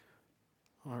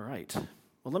All right.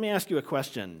 Well, let me ask you a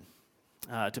question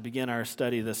to begin our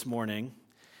study this morning.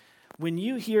 When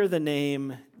you hear the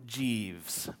name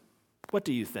Jeeves, what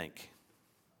do you think?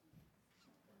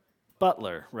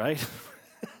 Butler, right?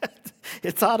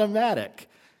 It's automatic.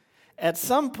 At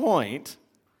some point,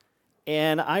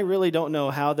 and I really don't know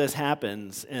how this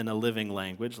happens in a living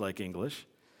language like English,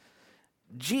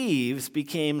 Jeeves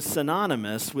became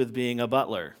synonymous with being a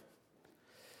butler.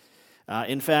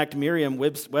 In fact,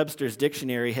 Merriam-Webster's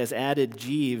dictionary has added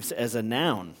Jeeves as a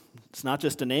noun. It's not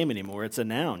just a name anymore, it's a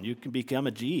noun. You can become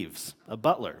a Jeeves, a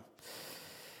butler.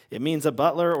 It means a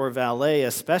butler or valet,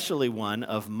 especially one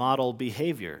of model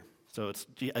behavior. So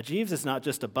a Jeeves is not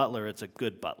just a butler, it's a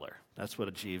good butler. That's what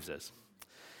a Jeeves is.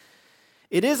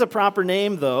 It is a proper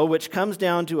name, though, which comes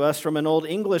down to us from an Old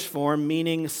English form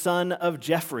meaning son of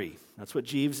Geoffrey. That's what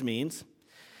Jeeves means.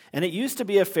 And it used to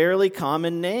be a fairly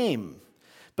common name.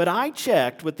 But I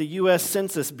checked with the U.S.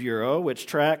 Census Bureau, which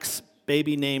tracks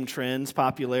baby name trends,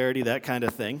 popularity, that kind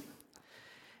of thing.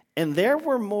 And there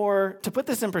were more, to put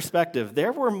this in perspective,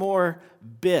 there were more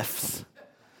Biffs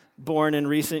born in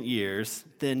recent years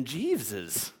than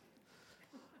Jeeveses.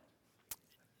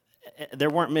 There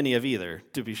weren't many of either,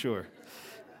 to be sure.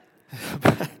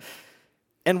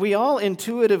 And we all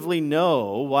intuitively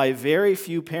know why very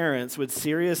few parents would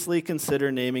seriously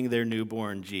consider naming their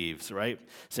newborn Jeeves, right?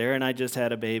 Sarah and I just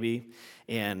had a baby,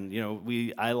 and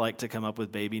I like to come up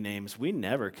with baby names. We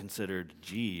never considered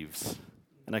Jeeves,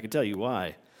 and I can tell you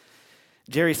why.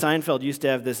 Jerry Seinfeld used to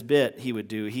have this bit he would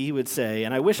do. He would say,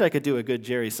 and I wish I could do a good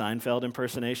Jerry Seinfeld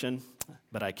impersonation,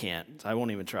 but I can't. I won't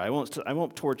even try. I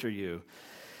won't torture you.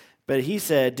 But he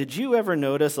said, "Did you ever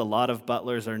notice a lot of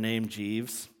butlers are named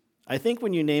Jeeves? I think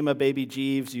when you name a baby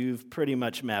Jeeves, you've pretty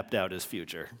much mapped out his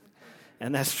future."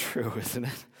 And that's true, isn't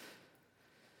it?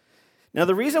 Now,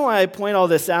 the reason why I point all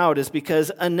this out is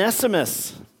because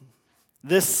Onesimus,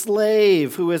 this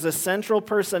slave who is a central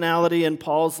personality in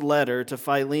Paul's letter to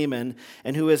Philemon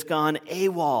and who has gone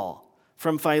AWOL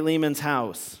from Philemon's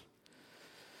house,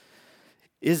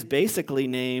 is basically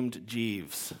named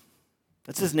Jeeves.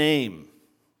 That's his name.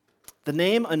 The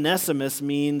name Onesimus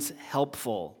means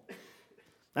helpful.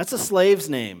 That's a slave's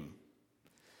name.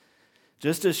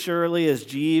 Just as surely as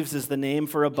Jeeves is the name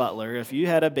for a butler, if you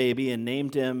had a baby and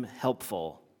named him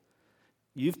Helpful,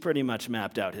 you've pretty much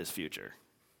mapped out his future.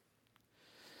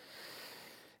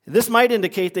 This might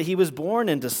indicate that he was born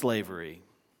into slavery.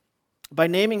 By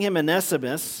naming him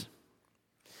Onesimus,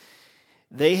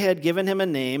 they had given him a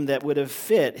name that would have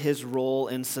fit his role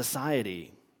in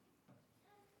society.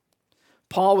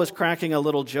 Paul was cracking a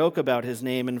little joke about his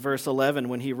name in verse 11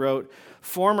 when he wrote,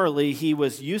 "Formerly he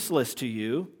was useless to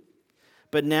you,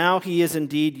 but now he is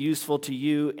indeed useful to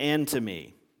you and to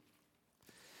me."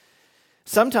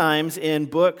 Sometimes in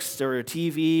books or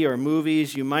TV or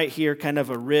movies, you might hear kind of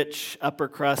a rich, upper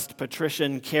crust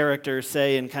patrician character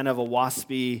say in kind of a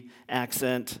waspy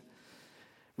accent,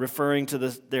 referring to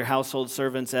their household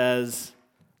servants as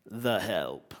the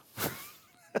help.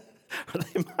 Or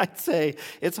they might say,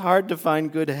 "It's hard to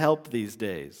find good help these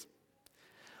days."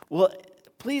 Well,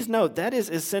 please note, that is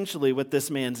essentially what this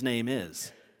man's name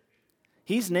is.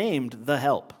 He's named the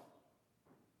help.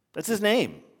 That's his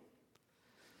name.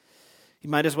 He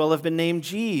might as well have been named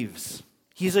Jeeves.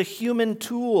 He's a human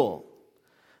tool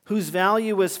whose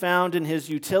value is found in his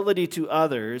utility to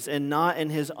others and not in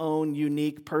his own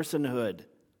unique personhood.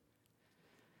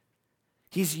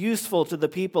 He's useful to the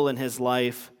people in his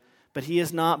life, but he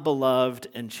is not beloved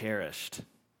and cherished.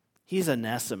 He's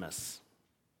Onesimus.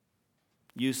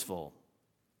 Useful.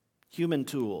 Human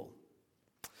tool.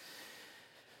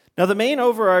 Now, the main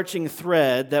overarching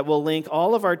thread that will link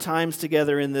all of our times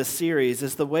together in this series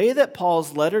is the way that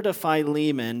Paul's letter to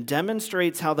Philemon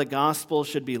demonstrates how the gospel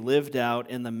should be lived out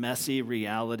in the messy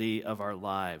reality of our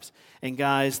lives. And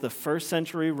guys, the first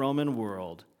century Roman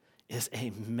world is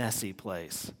a messy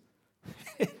place.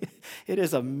 It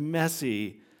is a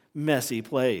messy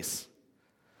place,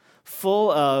 full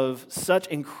of such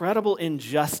incredible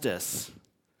injustice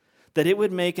that it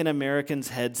would make an American's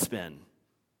head spin.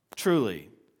 Truly.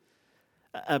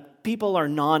 People are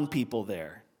non-people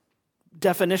there,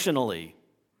 definitionally,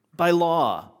 by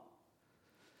law,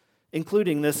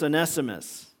 including this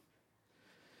Onesimus.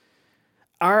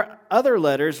 Our other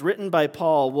letters written by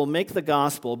Paul will make the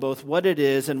gospel, both what it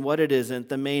is and what it isn't,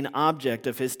 the main object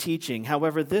of his teaching.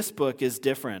 However, this book is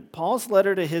different. Paul's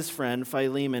letter to his friend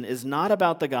Philemon is not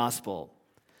about the gospel,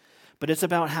 but it's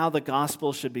about how the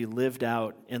gospel should be lived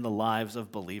out in the lives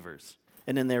of believers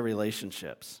and in their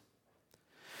relationships.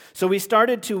 So we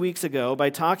started 2 weeks ago by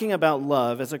talking about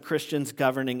love as a Christian's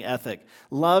governing ethic.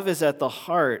 Love is at the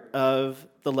heart of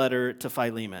the letter to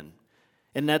Philemon.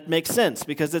 And that makes sense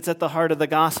because it's at the heart of the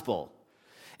gospel.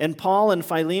 And Paul and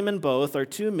Philemon both are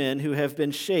two men who have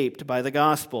been shaped by the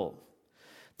gospel.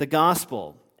 The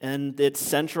gospel and its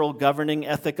central governing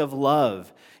ethic of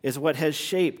love is what has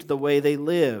shaped the way they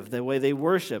live, the way they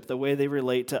worship, the way they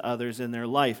relate to others in their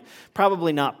life.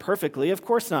 Probably not perfectly, of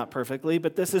course not perfectly,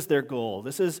 but this is their goal.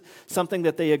 This is something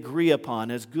that they agree upon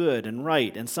as good and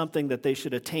right and something that they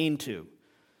should attain to.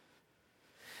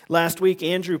 Last week,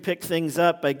 Andrew picked things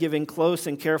up by giving close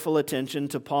and careful attention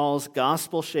to Paul's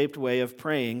gospel-shaped way of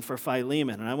praying for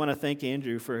Philemon. And I want to thank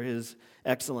Andrew for his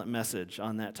excellent message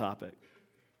on that topic.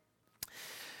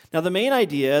 Now, the main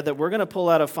idea that we're going to pull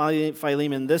out of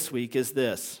Philemon this week is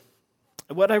this.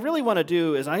 What I really want to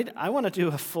do is I want to do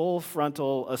a full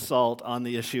frontal assault on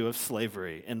the issue of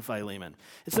slavery in Philemon.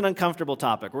 It's an uncomfortable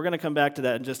topic. We're going to come back to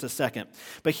that in just a second.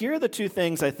 But here are the two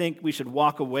things I think we should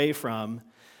walk away from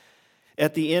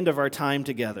at the end of our time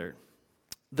together.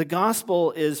 The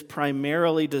gospel is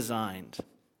primarily designed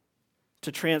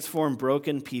to transform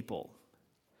broken people,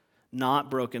 not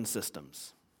broken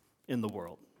systems in the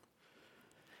world.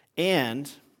 And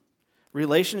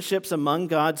relationships among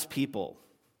God's people,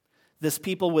 this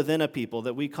people within a people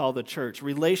that we call the church,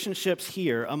 relationships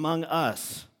here among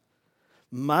us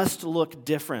must look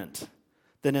different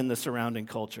than in the surrounding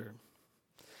culture.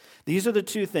 These are the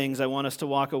two things I want us to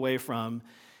walk away from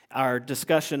our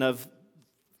discussion of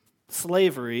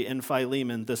slavery in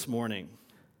Philemon this morning.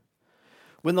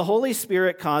 When the Holy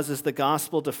Spirit causes the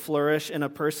gospel to flourish in a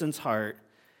person's heart,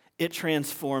 it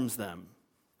transforms them.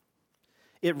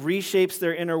 It reshapes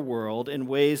their inner world in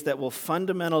ways that will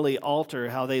fundamentally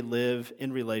alter how they live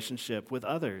in relationship with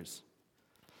others.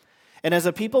 And as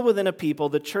a people within a people,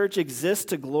 the church exists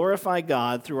to glorify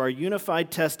God through our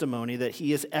unified testimony that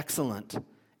He is excellent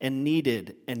and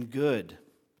needed and good.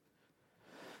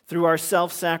 Through our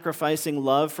self-sacrificing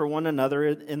love for one another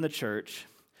in the church,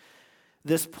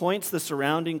 this points the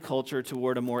surrounding culture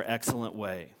toward a more excellent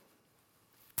way.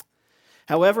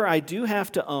 However, I do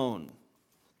have to own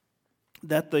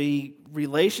that the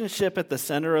relationship at the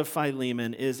center of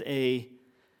Philemon is a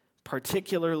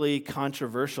particularly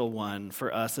controversial one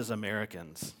for us as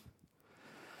Americans.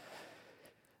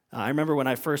 I remember when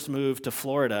I first moved to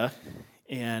Florida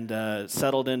and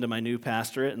settled into my new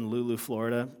pastorate in Lulu,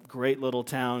 Florida. Great little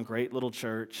town, great little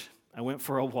church. I went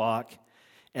for a walk,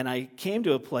 and I came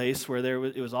to a place where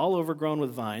it was all overgrown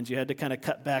with vines. You had to kind of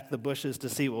cut back the bushes to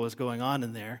see what was going on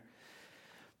in there.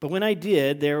 But when I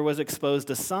did, there was exposed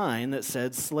a sign that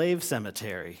said slave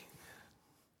cemetery.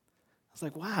 I was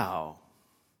like, wow.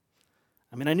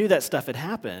 I mean, I knew that stuff had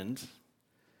happened,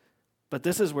 but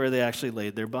this is where they actually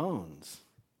laid their bones.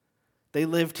 They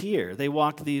lived here. They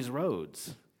walked these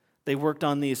roads. They worked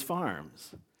on these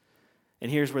farms.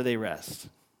 And here's where they rest.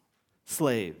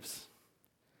 Slaves.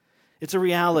 It's a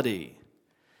reality.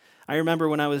 I remember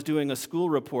when I was doing a school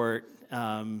report,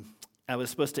 I was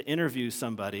supposed to interview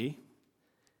somebody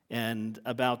and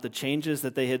about the changes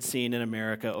that they had seen in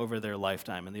America over their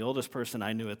lifetime. And the oldest person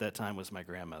I knew at that time was my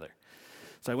grandmother.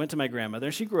 So I went to my grandmother,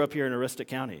 and she grew up here in Aroostook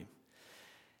County.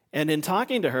 And in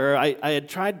talking to her,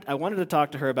 I wanted to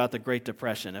talk to her about the Great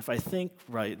Depression. If I think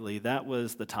rightly, that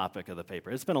was the topic of the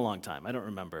paper. It's been a long time, I don't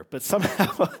remember. But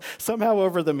somehow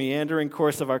over the meandering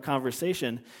course of our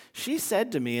conversation, she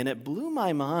said to me, and it blew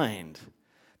my mind,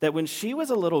 that when she was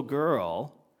a little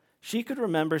girl, she could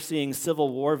remember seeing Civil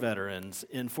War veterans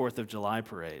in 4th of July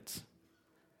parades.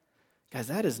 Guys,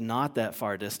 that is not that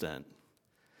far distant.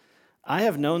 I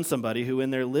have known somebody who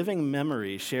in their living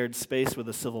memory shared space with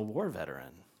a Civil War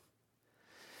veteran.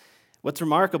 What's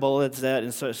remarkable is that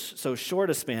in so short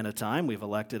a span of time, we've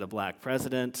elected a black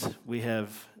president, we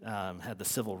have had the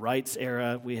civil rights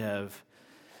era, we have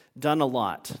done a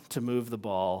lot to move the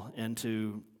ball and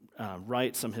to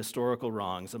right some historical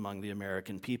wrongs among the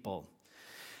American people.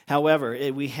 However,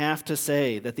 we have to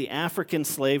say that the African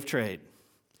slave trade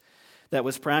that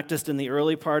was practiced in the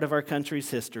early part of our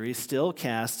country's history still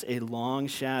casts a long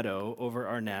shadow over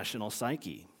our national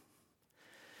psyche.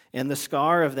 And the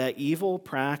scar of that evil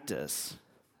practice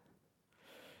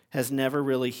has never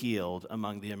really healed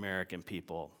among the American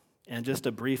people. And just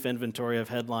a brief inventory of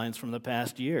headlines from the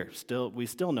past year. We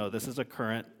still know this is a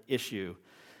current issue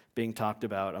being talked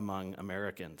about among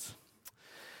Americans.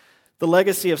 The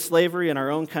legacy of slavery in our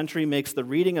own country makes the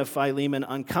reading of Philemon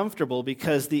uncomfortable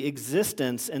because the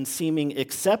existence and seeming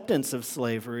acceptance of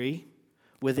slavery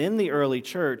within the early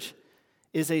church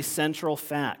is a central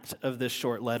fact of this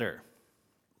short letter.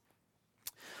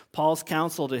 Paul's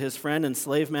counsel to his friend and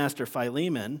slave master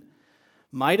Philemon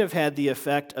might have had the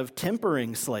effect of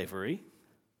tempering slavery,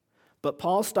 but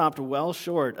Paul stopped well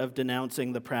short of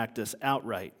denouncing the practice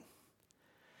outright.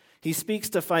 He speaks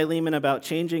to Philemon about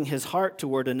changing his heart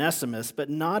toward Onesimus, but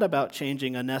not about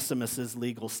changing Onesimus's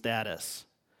legal status.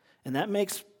 And that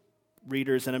makes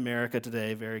readers in America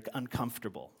today very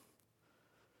uncomfortable.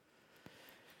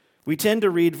 We tend to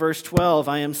read verse 12,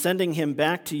 I am sending him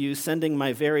back to you, sending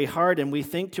my very heart, and we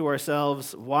think to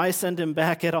ourselves, why send him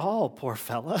back at all, poor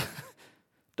fella?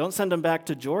 Don't send him back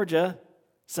to Georgia.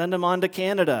 Send him on to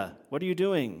Canada. What are you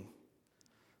doing?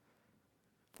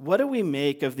 What do we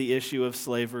make of the issue of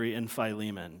slavery in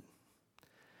Philemon?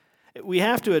 We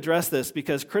have to address this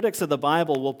because critics of the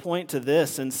Bible will point to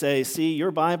this and say, see,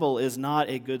 your Bible is not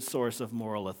a good source of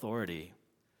moral authority.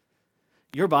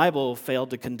 Your Bible failed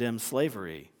to condemn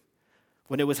slavery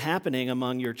when it was happening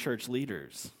among your church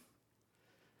leaders.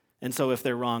 And so if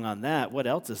they're wrong on that, what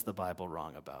else is the Bible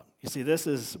wrong about? You see, this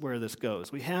is where this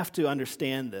goes. We have to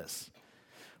understand this.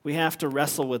 We have to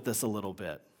wrestle with this a little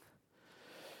bit.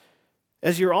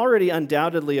 As you're already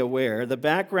undoubtedly aware, the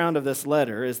background of this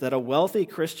letter is that a wealthy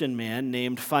Christian man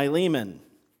named Philemon.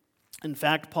 In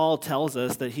fact, Paul tells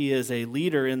us that he is a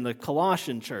leader in the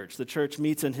Colossian church. The church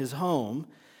meets in his home,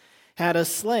 had a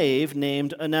slave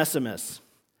named Onesimus.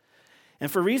 And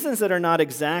for reasons that are not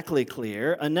exactly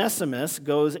clear, Onesimus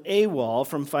goes AWOL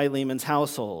from Philemon's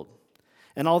household.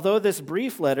 And although this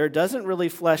brief letter doesn't really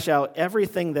flesh out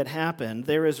everything that happened,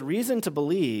 there is reason to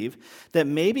believe that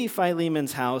maybe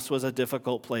Philemon's house was a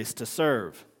difficult place to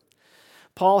serve.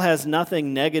 Paul has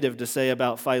nothing negative to say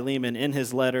about Philemon in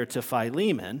his letter to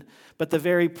Philemon, but the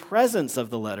very presence of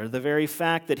the letter, the very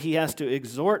fact that he has to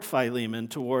exhort Philemon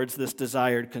towards this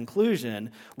desired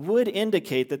conclusion, would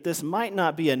indicate that this might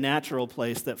not be a natural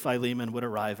place that Philemon would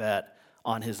arrive at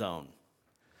on his own.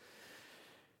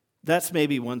 That's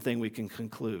maybe one thing we can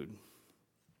conclude.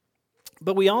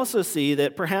 But we also see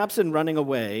that perhaps in running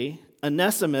away,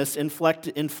 Onesimus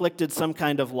inflicted some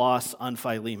kind of loss on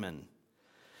Philemon.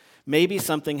 Maybe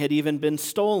something had even been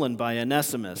stolen by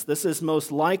Onesimus. This is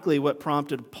most likely what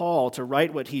prompted Paul to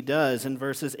write what he does in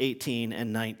verses 18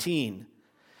 and 19.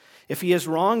 If he has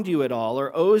wronged you at all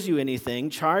or owes you anything,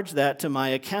 charge that to my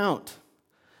account.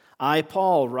 I,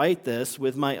 Paul, write this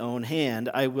with my own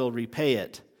hand. I will repay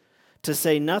it. To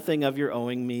say nothing of your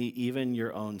owing me even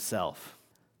your own self.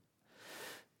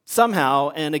 Somehow,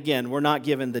 and again, we're not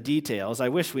given the details, I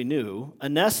wish we knew,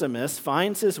 Onesimus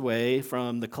finds his way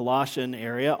from the Colossian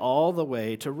area all the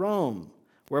way to Rome,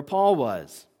 where Paul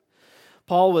was.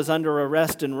 Paul was under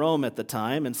arrest in Rome at the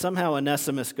time, and somehow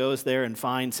Onesimus goes there and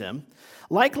finds him.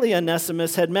 Likely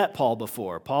Onesimus had met Paul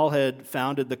before. Paul had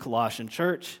founded the Colossian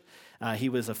church. He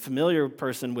was a familiar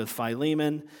person with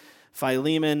Philemon.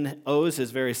 Philemon owes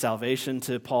his very salvation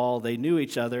to Paul. They knew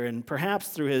each other, and perhaps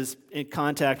through his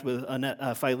contact with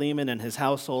Philemon and his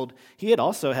household, he had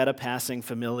also had a passing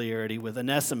familiarity with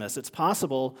Onesimus. It's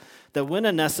possible that when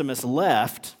Onesimus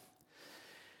left,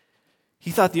 he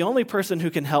thought the only person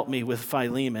who can help me with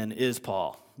Philemon is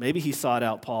Paul. Maybe he sought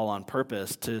out Paul on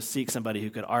purpose to seek somebody who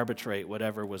could arbitrate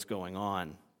whatever was going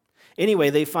on. Anyway,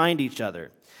 they find each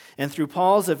other, and through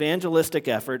Paul's evangelistic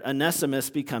effort, Onesimus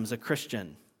becomes a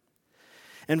Christian.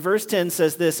 And verse 10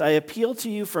 says this, I appeal to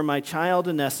you for my child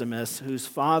Onesimus, whose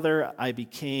father I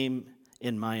became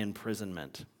in my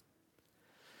imprisonment.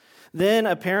 Then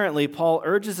apparently Paul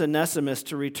urges Onesimus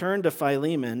to return to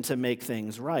Philemon to make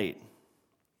things right.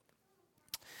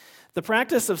 The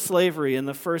practice of slavery in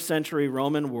the first century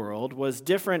Roman world was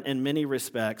different in many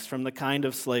respects from the kind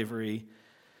of slavery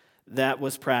that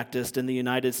was practiced in the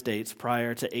United States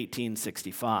prior to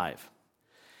 1865.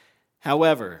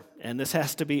 However, and this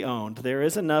has to be owned, there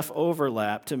is enough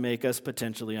overlap to make us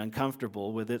potentially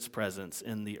uncomfortable with its presence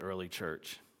in the early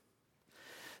church.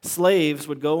 Slaves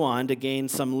would go on to gain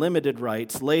some limited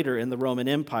rights later in the Roman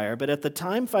Empire, but at the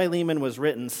time Philemon was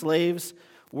written, slaves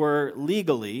were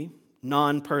legally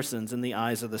non-persons in the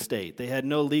eyes of the state. They had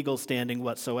no legal standing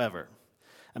whatsoever.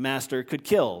 A master could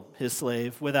kill his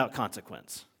slave without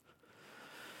consequence.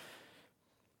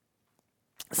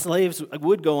 Slaves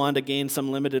would go on to gain some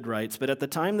limited rights, but at the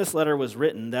time this letter was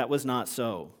written, that was not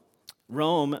so.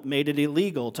 Rome made it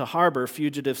illegal to harbor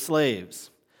fugitive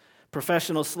slaves.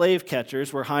 Professional slave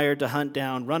catchers were hired to hunt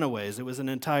down runaways. It was an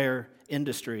entire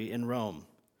industry in Rome.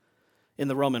 In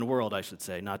the Roman world, I should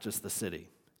say, not just the city.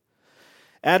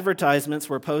 Advertisements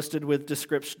were posted with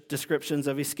descriptions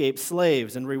of escaped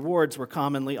slaves, and rewards were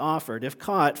commonly offered. If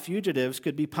caught, fugitives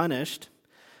could be punished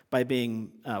by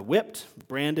being whipped,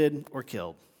 branded, or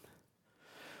killed.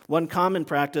 One common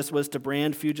practice was to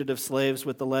brand fugitive slaves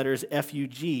with the letters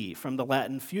FUG from the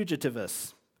Latin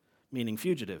fugitivus, meaning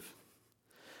fugitive.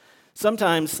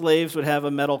 Sometimes slaves would have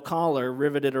a metal collar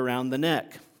riveted around the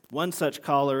neck. One such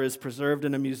collar is preserved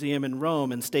in a museum in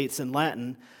Rome and states in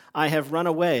Latin, I have run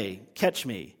away, catch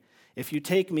me. If you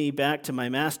take me back to my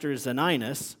master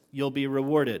Zaninus, you'll be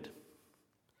rewarded.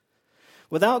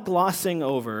 Without glossing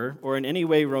over or in any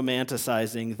way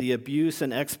romanticizing the abuse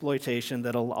and exploitation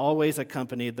that always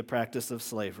accompanied the practice of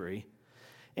slavery,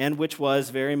 and which was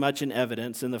very much in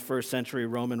evidence in the first century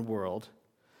Roman world,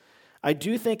 I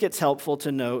do think it's helpful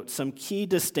to note some key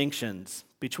distinctions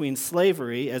between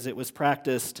slavery as it was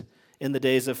practiced in the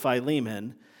days of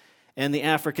Philemon and the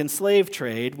African slave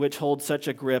trade, which holds such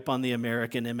a grip on the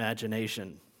American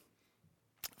imagination.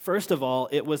 First of all,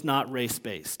 it was not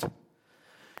race-based.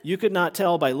 You could not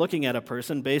tell by looking at a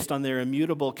person based on their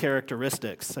immutable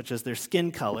characteristics, such as their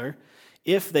skin color,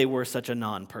 if they were such a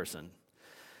non-person.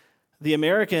 The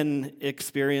American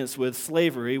experience with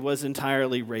slavery was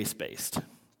entirely race-based.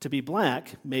 To be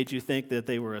black made you think that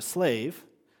they were a slave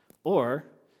or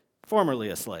formerly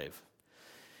a slave.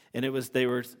 And they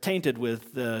were tainted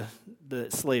with the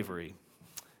slavery.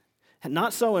 And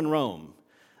not so in Rome.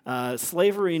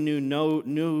 Slavery knew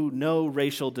no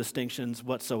racial distinctions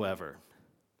whatsoever.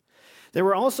 There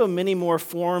were also many more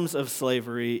forms of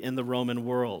slavery in the Roman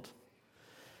world.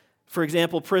 For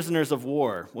example, prisoners of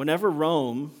war. Whenever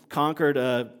Rome conquered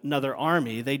another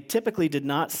army, they typically did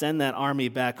not send that army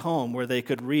back home where they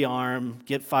could rearm,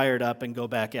 get fired up, and go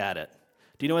back at it.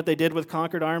 Do you know what they did with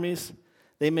conquered armies?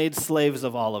 They made slaves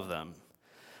of all of them.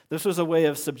 This was a way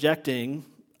of subjecting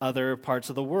other parts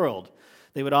of the world.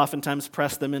 They would oftentimes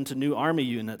press them into new army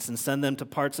units and send them to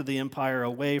parts of the empire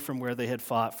away from where they had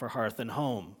fought for hearth and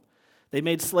home. They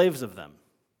made slaves of them.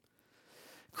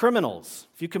 Criminals,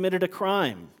 if you committed a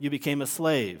crime, you became a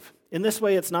slave. In this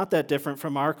way, it's not that different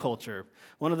from our culture.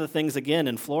 One of the things, again,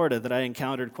 in Florida that I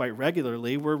encountered quite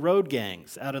regularly were road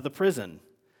gangs out of the prison.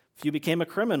 If you became a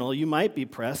criminal, you might be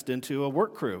pressed into a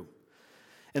work crew.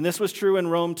 And this was true in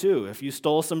Rome, too. If you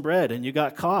stole some bread and you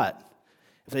got caught,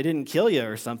 if they didn't kill you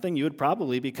or something, you would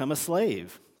probably become a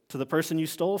slave to the person you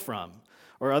stole from,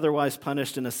 or otherwise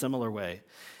punished in a similar way.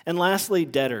 And lastly,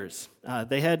 debtors.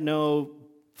 They had no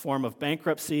form of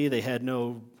bankruptcy. They had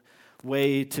no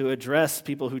way to address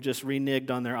people who just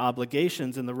reneged on their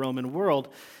obligations in the Roman world.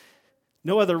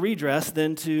 No other redress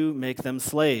than to make them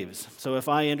slaves. So if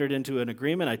I entered into an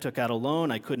agreement, I took out a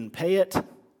loan, I couldn't pay it,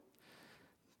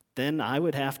 then I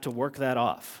would have to work that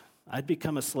off. I'd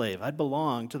become a slave. I'd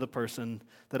belong to the person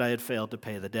that I had failed to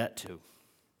pay the debt to.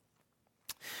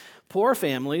 Poor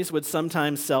families would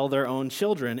sometimes sell their own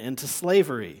children into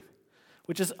slavery,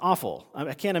 which is awful.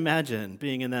 I can't imagine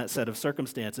being in that set of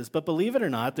circumstances. But believe it or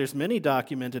not, there's many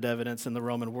documented evidence in the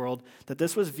Roman world that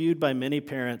this was viewed by many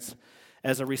parents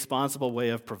as a responsible way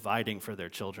of providing for their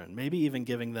children, maybe even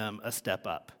giving them a step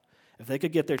up. If they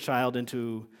could get their child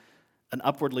into an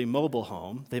upwardly mobile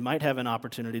home, they might have an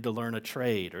opportunity to learn a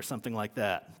trade or something like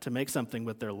that, to make something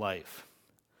with their life.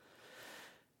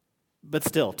 But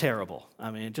still, terrible.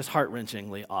 Just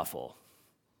heart-wrenchingly awful.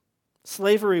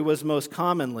 Slavery was most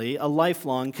commonly a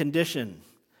lifelong condition,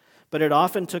 but it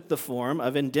often took the form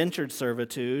of indentured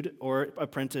servitude or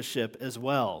apprenticeship as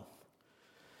well.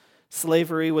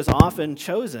 Slavery was often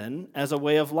chosen as a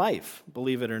way of life,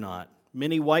 believe it or not.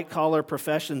 Many white-collar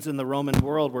professions in the Roman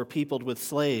world were peopled with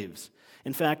slaves.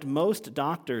 In fact, most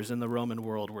doctors in the Roman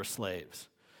world were slaves,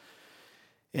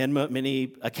 and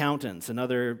many accountants and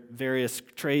other various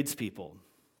tradespeople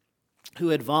who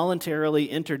had voluntarily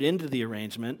entered into the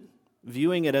arrangement,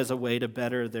 viewing it as a way to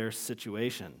better their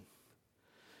situation.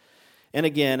 And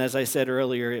again, as I said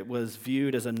earlier, it was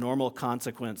viewed as a normal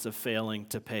consequence of failing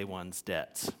to pay one's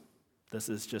debts. This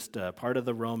is just a part of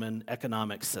the Roman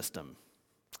economic system.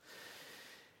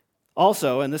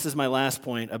 Also, and this is my last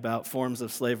point about forms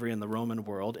of slavery in the Roman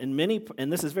world, and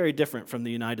this is very different from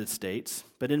the United States,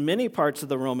 but in many parts of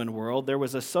the Roman world, there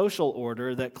was a social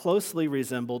order that closely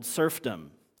resembled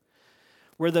serfdom,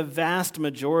 where the vast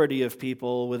majority of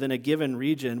people within a given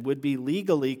region would be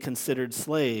legally considered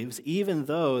slaves, even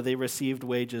though they received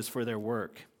wages for their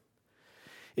work.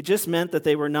 It just meant that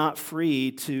they were not free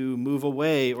to move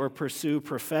away or pursue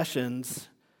professions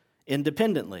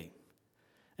independently.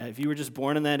 If you were just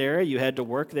born in that area, you had to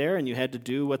work there and you had to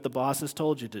do what the bosses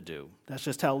told you to do. That's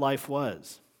just how life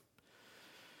was.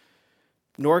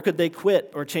 Nor could they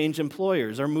quit or change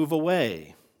employers or move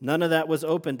away. None of that was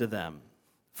open to them.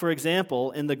 For example,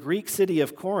 in the Greek city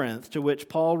of Corinth, to which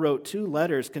Paul wrote 2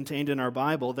 letters contained in our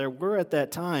Bible, there were at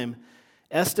that time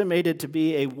estimated to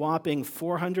be a whopping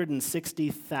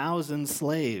 460,000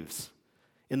 slaves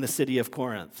in the city of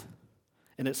Corinth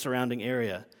and its surrounding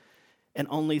area, and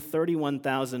only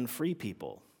 31,000 free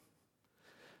people.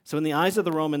 So in the eyes of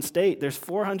the Roman state, there's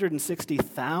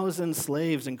 460,000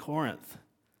 slaves in Corinth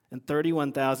and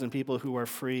 31,000 people who are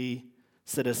free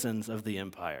citizens of the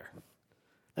empire.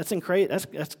 That's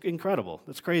incredible.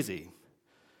 That's crazy.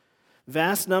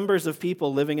 Vast numbers of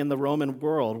people living in the Roman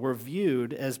world were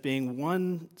viewed as being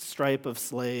one stripe of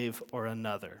slave or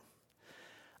another.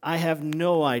 I have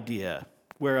no idea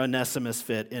where Onesimus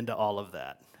fit into all of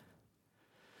that.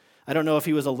 I don't know if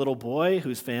he was a little boy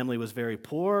whose family was very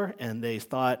poor and they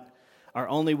thought our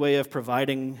only way of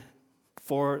providing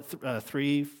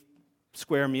 3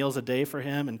 square meals a day for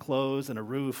him and clothes and a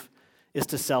roof is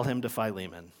to sell him to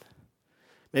Philemon.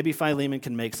 Maybe Philemon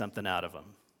can make something out of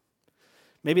him.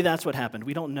 Maybe that's what happened.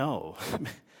 We don't know.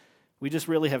 We just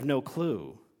really have no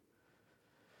clue.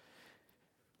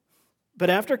 But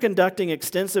after conducting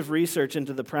extensive research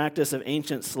into the practice of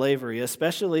ancient slavery,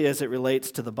 especially as it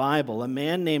relates to the Bible, a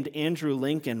man named Andrew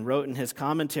Lincoln wrote in his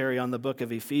commentary on the book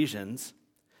of Ephesians,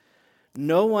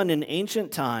 "No one in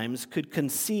ancient times could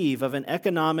conceive of an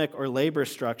economic or labor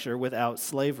structure without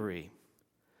slavery.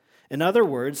 In other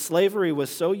words, slavery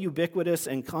was so ubiquitous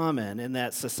and common in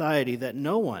that society that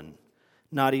no one,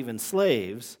 not even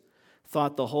slaves,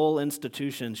 thought the whole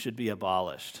institution should be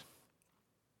abolished."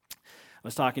 I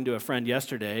was talking to a friend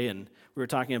yesterday, and we were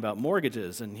talking about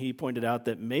mortgages, and he pointed out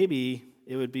that maybe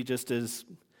it would be just as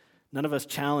none of us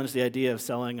challenged the idea of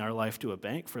selling our life to a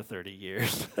bank for 30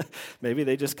 years. Maybe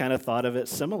they just kind of thought of it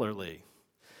similarly.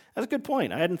 That's a good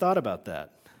point. I hadn't thought about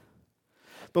that.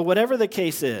 But whatever the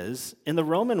case is, in the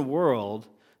Roman world,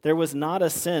 there was not a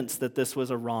sense that this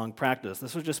was a wrong practice.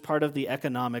 This was just part of the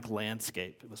economic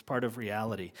landscape. It was part of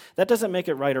reality. That doesn't make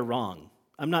it right or wrong.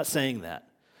 I'm not saying that.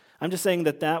 I'm just saying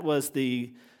that was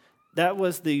the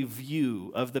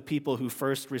view of the people who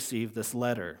first received this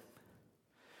letter.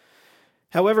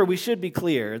 However, we should be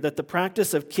clear that the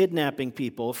practice of kidnapping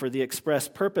people for the express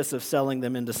purpose of selling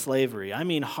them into slavery, I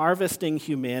mean harvesting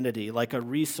humanity like a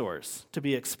resource to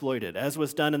be exploited, as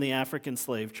was done in the African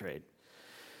slave trade.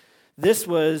 This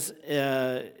was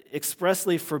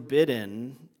expressly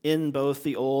forbidden in both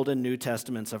the Old and New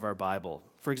Testaments of our Bible.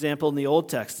 For example, in the Old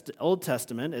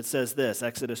Testament, it says this,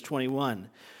 Exodus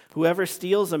 21, "Whoever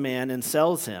steals a man and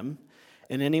sells him,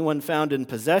 and anyone found in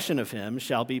possession of him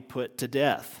shall be put to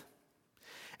death."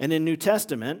 And in the New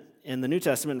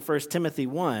Testament, 1 Timothy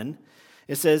 1,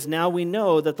 it says, "Now we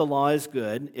know that the law is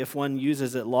good if one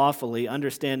uses it lawfully,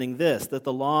 understanding this, that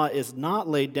the law is not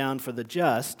laid down for the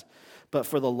just, but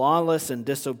for the lawless and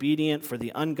disobedient, for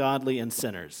the ungodly and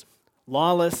sinners."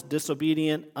 Lawless,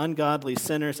 disobedient, ungodly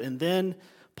sinners. And then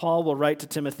Paul will write to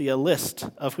Timothy a list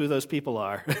of who those people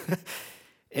are,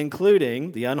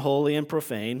 including the unholy and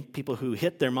profane, people who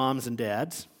hit their moms and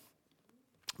dads,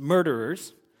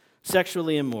 murderers,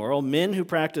 sexually immoral, men who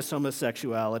practice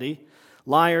homosexuality,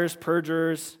 liars,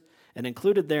 perjurers, and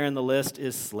included there in the list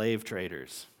is slave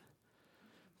traders.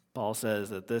 Paul says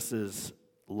that this is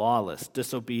lawless,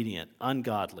 disobedient,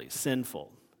 ungodly,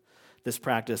 sinful. This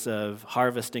practice of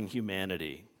harvesting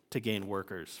humanity to gain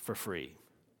workers for free.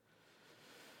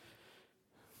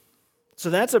 So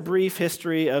that's a brief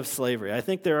history of slavery. I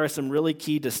think there are some really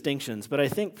key distinctions, but I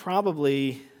think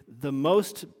probably the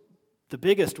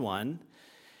biggest one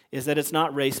is that it's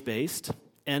not race-based,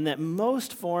 and that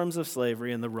most forms of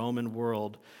slavery in the Roman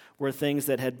world were things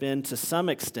that had been to some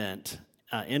extent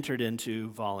entered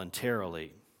into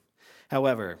voluntarily.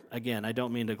 However, again, I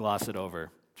don't mean to gloss it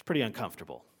over. It's pretty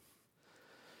uncomfortable.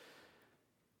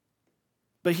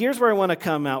 But here's where I want to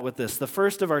come out with this, the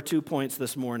first of our 2 points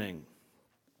this morning.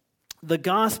 The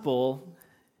gospel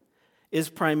is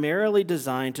primarily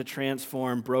designed to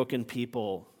transform broken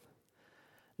people,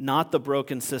 not the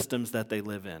broken systems that they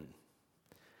live in.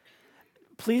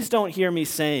 Please don't hear me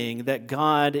saying that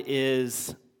God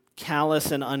is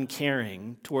callous and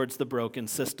uncaring towards the broken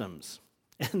systems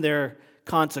and their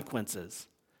consequences.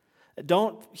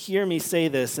 Don't hear me say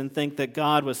this and think that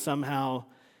God was somehow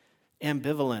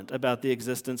ambivalent about the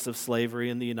existence of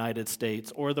slavery in the United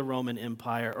States or the Roman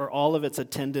Empire or all of its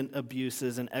attendant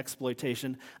abuses and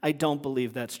exploitation. I don't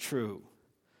believe that's true.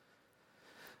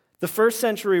 The first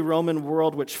century Roman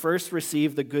world which first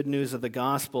received the good news of the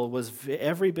gospel was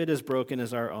every bit as broken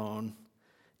as our own.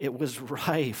 It was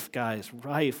rife, guys,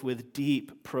 rife with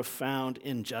deep, profound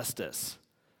injustice,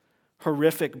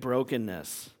 horrific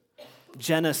brokenness,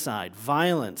 genocide,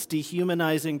 violence,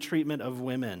 dehumanizing treatment of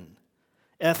women,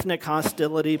 ethnic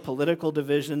hostility, political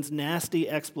divisions, nasty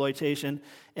exploitation,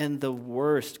 and the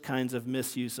worst kinds of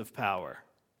misuse of power.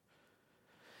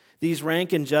 These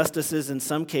rank injustices in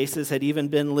some cases had even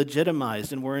been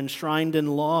legitimized and were enshrined in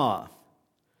law.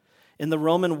 In the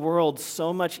Roman world,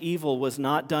 so much evil was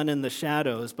not done in the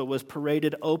shadows, but was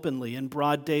paraded openly in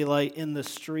broad daylight in the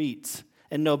streets,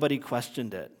 and nobody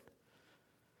questioned it.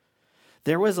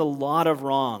 There was a lot of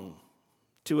wrong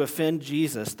to offend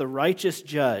Jesus, the righteous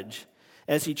judge,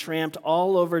 as he tramped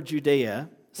all over Judea,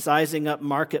 sizing up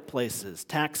marketplaces,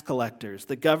 tax collectors,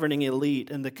 the governing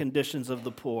elite, and the conditions of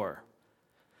the poor.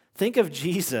 Think of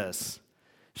Jesus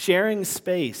sharing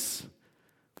space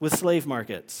with slave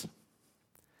markets.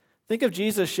 Think of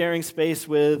Jesus sharing space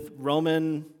with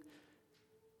Roman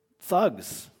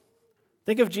thugs.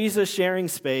 Think of Jesus sharing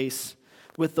space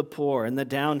with the poor and the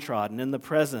downtrodden in the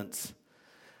presence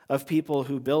of people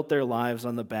who built their lives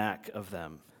on the back of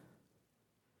them.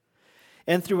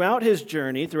 And throughout his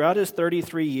journey, throughout his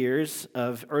 33 years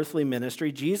of earthly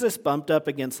ministry, Jesus bumped up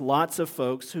against lots of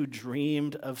folks who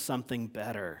dreamed of something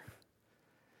better.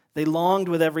 They longed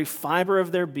with every fiber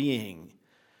of their being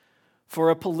for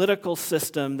a political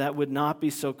system that would not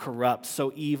be so corrupt,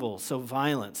 so evil, so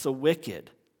violent, so wicked.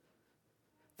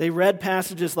 They read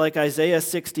passages like Isaiah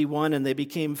 61, and they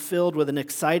became filled with an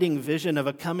exciting vision of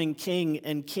a coming king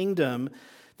and kingdom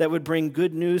that would bring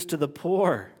good news to the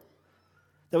poor,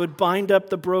 that would bind up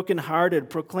the brokenhearted,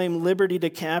 proclaim liberty to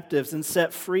captives, and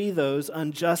set free those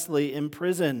unjustly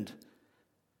imprisoned.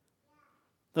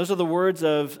 Those are the words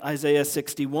of Isaiah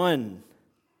 61.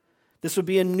 This would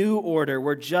be a new order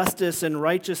where justice and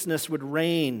righteousness would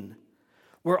reign,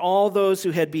 where all those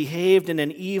who had behaved in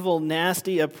an evil,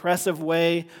 nasty, oppressive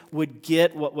way would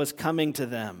get what was coming to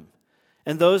them.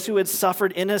 And those who had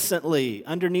suffered innocently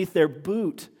underneath their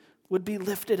boot would be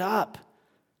lifted up.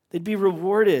 They'd be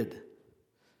rewarded.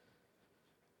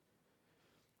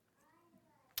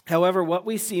 However, what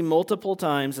we see multiple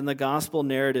times in the gospel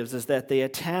narratives is that they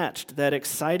attached that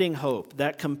exciting hope,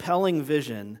 that compelling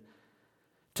vision,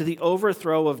 to the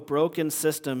overthrow of broken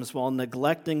systems while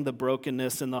neglecting the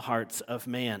brokenness in the hearts of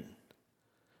man.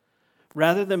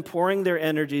 Rather than pouring their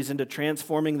energies into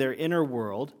transforming their inner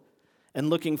world and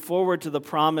looking forward to the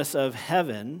promise of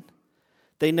heaven,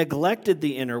 they neglected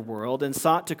the inner world and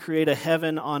sought to create a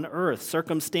heaven on earth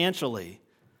circumstantially,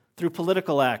 through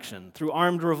political action, through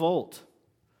armed revolt.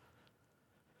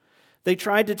 They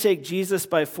tried to take Jesus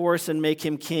by force and make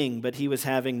him king, but he was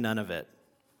having none of it.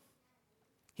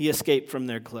 He escaped from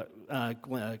their grip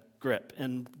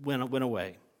and went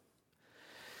away.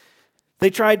 They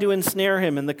tried to ensnare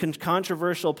him in the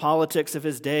controversial politics of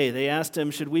his day. They asked him,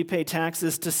 should we pay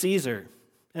taxes to Caesar?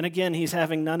 And again, he's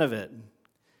having none of it.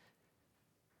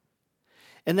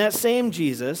 And that same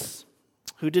Jesus,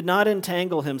 who did not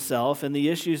entangle himself in the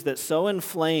issues that so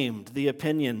inflamed the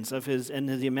opinions of his and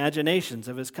the imaginations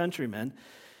of his countrymen,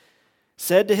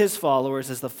 said to his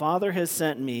followers, as the Father has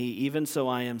sent me, even so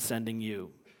I am sending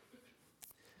you.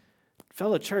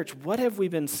 Fellow church, what have we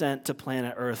been sent to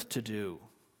planet Earth to do?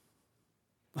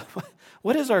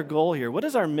 What is our goal here? What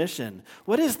is our mission?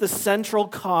 What is the central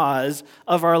cause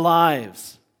of our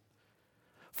lives?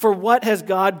 For what has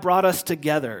God brought us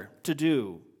together to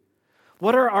do?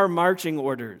 What are our marching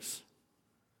orders?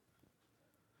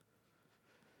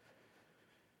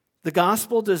 The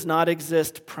gospel does not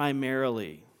exist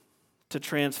primarily to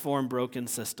transform broken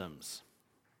systems,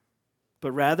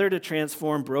 but rather to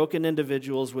transform broken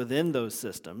individuals within those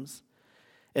systems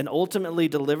and ultimately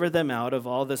deliver them out of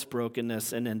all this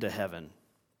brokenness and into heaven.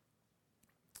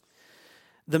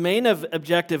 The main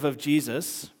objective of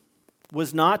Jesus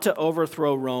was not to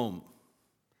overthrow Rome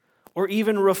or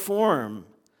even reform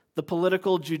the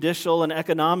political, judicial, and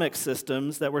economic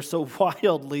systems that were so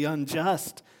wildly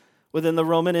unjust within the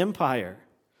Roman Empire.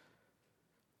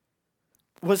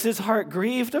 Was his heart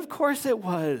grieved? Of course it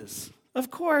was.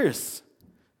 Of course.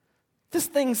 This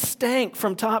thing stank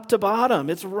from top to bottom.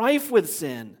 It's rife with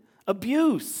sin,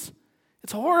 abuse.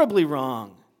 It's horribly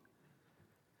wrong.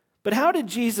 But how did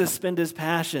Jesus spend his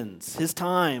passions, his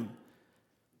time?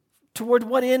 Toward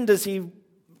what end does he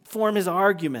form his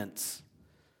arguments?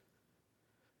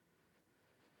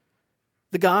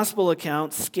 The gospel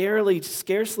accounts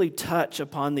scarcely touch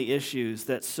upon the issues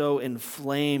that so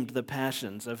inflamed the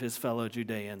passions of his fellow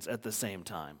Judeans at the same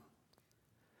time.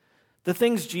 The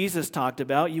things Jesus talked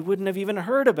about, you wouldn't have even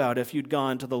heard about if you'd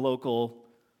gone to the local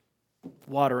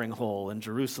watering hole in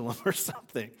Jerusalem or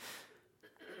something.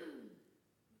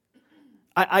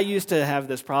 I used to have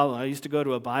this problem. I used to go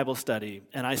to a Bible study,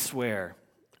 and I swear,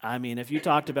 if you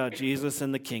talked about Jesus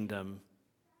and the kingdom,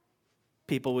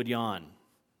 people would yawn.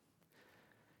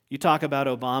 You talk about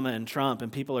Obama and Trump,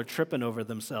 and people are tripping over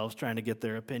themselves trying to get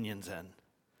their opinions in.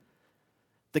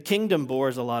 The kingdom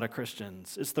bores a lot of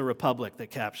Christians. It's the republic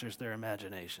that captures their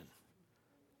imagination.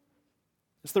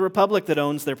 It's the republic that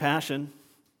owns their passion.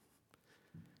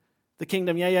 The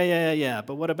kingdom, yeah.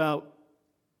 But what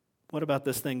about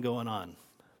this thing going on?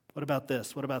 What about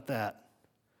this? What about that?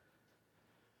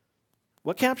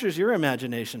 What captures your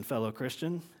imagination, fellow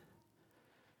Christian?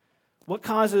 What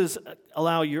causes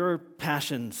allow your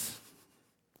passions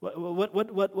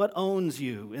What owns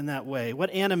you in that way?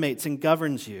 What animates and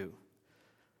governs you?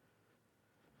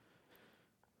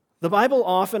 The Bible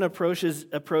often approaches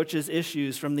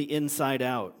issues from the inside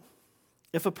out.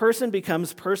 If a person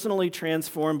becomes personally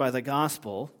transformed by the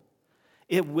gospel,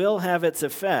 it will have its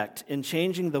effect in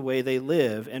changing the way they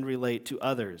live and relate to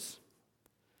others.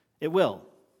 It will.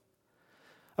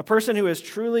 A person who has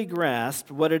truly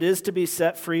grasped what it is to be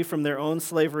set free from their own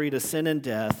slavery to sin and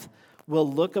death will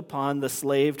look upon the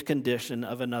slaved condition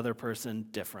of another person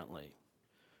differently.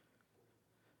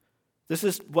 This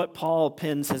is what Paul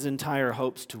pins his entire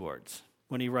hopes towards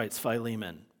when he writes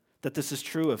Philemon, that this is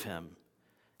true of him.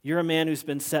 You're a man who's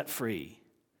been set free.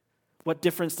 What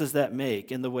difference does that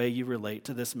make in the way you relate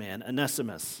to this man,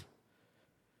 Onesimus?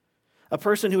 A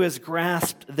person who has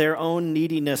grasped their own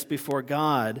neediness before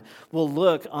God will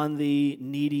look on the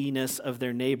neediness of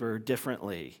their neighbor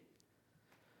differently.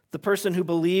 The person who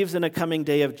believes in a coming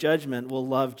day of judgment will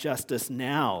love justice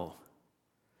now.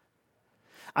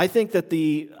 I think that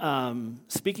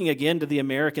speaking again to the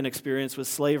American experience with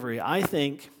slavery, I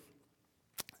think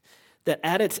that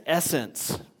at its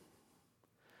essence,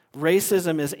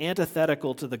 racism is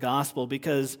antithetical to the gospel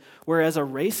because whereas a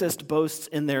racist boasts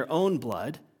in their own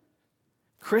blood,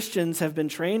 Christians have been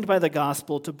trained by the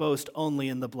gospel to boast only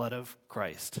in the blood of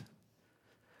Christ.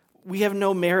 We have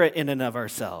no merit in and of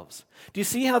ourselves. Do you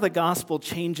see how the gospel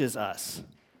changes us?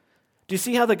 Do you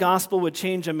see how the gospel would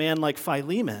change a man like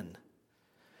Philemon?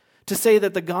 To say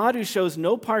that the God who shows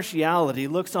no partiality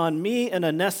looks on me and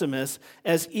Onesimus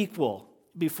as equal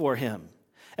before him.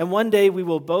 And one day we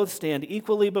will both stand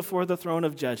equally before the throne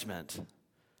of judgment.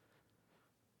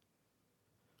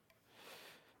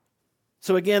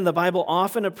 So again, the Bible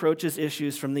often approaches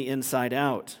issues from the inside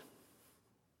out.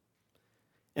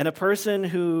 And a person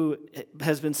who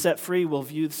has been set free will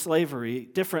view slavery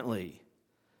differently.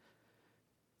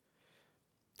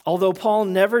 Although Paul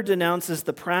never denounces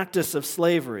the practice of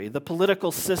slavery, the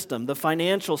political system, the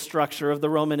financial structure of the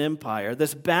Roman Empire,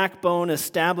 this backbone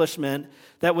establishment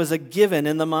that was a given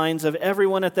in the minds of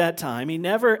everyone at that time, he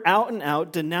never out and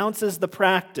out denounces the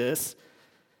practice.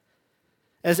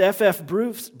 As F.F.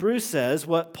 Bruce says,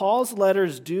 what Paul's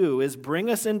letters do is bring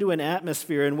us into an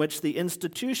atmosphere in which the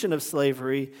institution of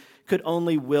slavery could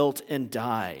only wilt and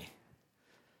die.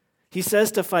 He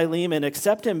says to Philemon,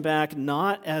 accept him back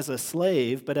not as a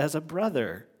slave, but as a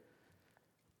brother.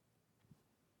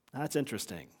 That's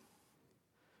interesting.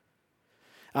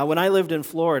 When I lived in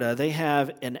Florida, they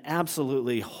have an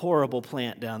absolutely horrible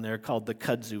plant down there called the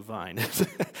kudzu vine.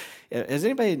 Does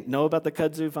anybody know about the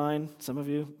kudzu vine? Some of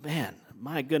you? Man,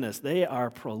 my goodness, they are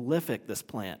prolific, this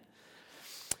plant.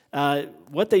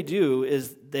 What they do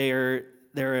is they're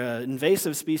an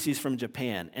invasive species from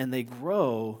Japan, and they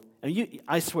grow.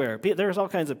 I swear, there's all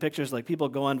kinds of pictures, like people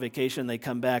go on vacation, they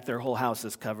come back, their whole house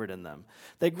is covered in them.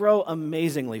 They grow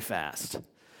amazingly fast.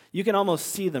 You can almost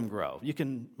see them grow. You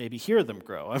can maybe hear them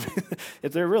grow. I mean,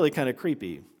 they're really kind of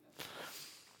creepy.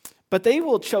 But they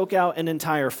will choke out an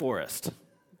entire forest.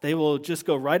 They will just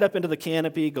go right up into the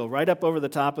canopy, go right up over the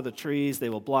top of the trees. They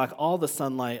will block all the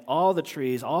sunlight, all the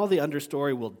trees, all the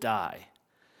understory will die.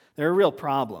 They're a real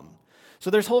problem. So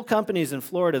there's whole companies in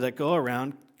Florida that go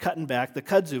around cutting back the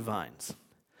kudzu vines.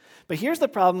 But here's the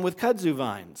problem with kudzu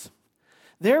vines.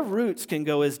 Their roots can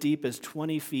go as deep as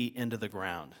 20 feet into the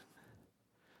ground.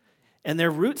 And their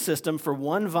root system for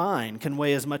one vine can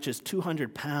weigh as much as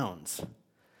 200 pounds.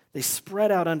 They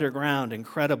spread out underground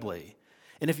incredibly.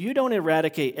 And if you don't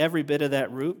eradicate every bit of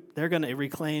that root, they're going to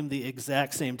reclaim the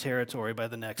exact same territory by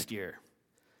the next year.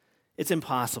 It's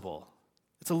impossible.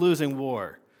 It's a losing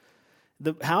war.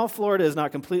 How Florida is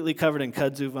not completely covered in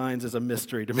kudzu vines is a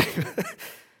mystery to me.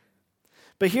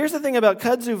 But here's the thing about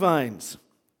kudzu vines.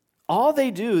 All they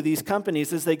do, these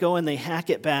companies, is they go and they hack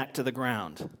it back to the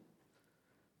ground.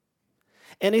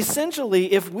 And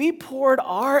essentially, if we poured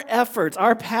our efforts,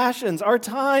 our passions, our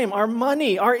time, our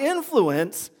money, our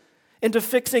influence into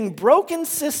fixing broken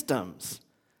systems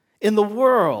in the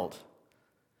world,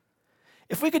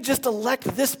 if we could just elect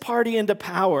this party into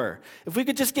power, if we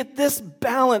could just get this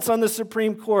balance on the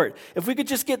Supreme Court, if we could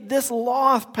just get this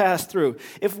law passed through,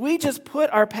 if we just put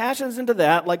our passions into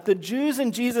that, like the Jews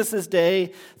in Jesus'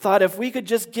 day thought if we could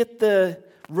just get the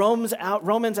Romans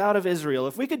out of Israel,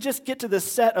 if we could just get to this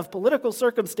set of political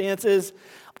circumstances,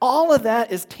 all of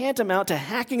that is tantamount to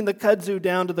hacking the kudzu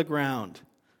down to the ground.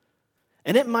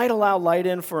 And it might allow light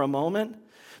in for a moment,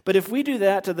 but if we do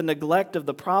that to the neglect of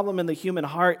the problem in the human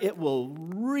heart, it will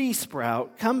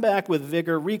re-sprout, come back with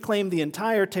vigor, reclaim the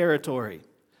entire territory.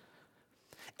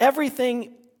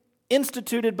 Everything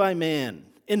instituted by man,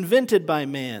 invented by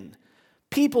man,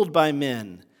 peopled by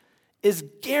men, is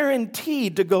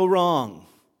guaranteed to go wrong.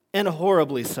 and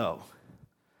horribly so.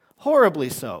 Horribly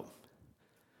so.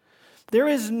 There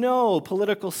is no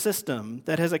political system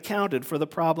that has accounted for the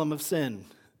problem of sin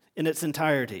in its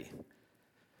entirety.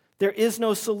 There is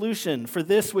no solution for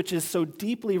this which is so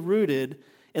deeply rooted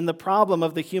in the problem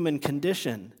of the human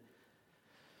condition.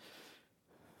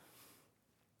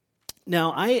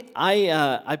 Now,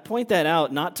 I point that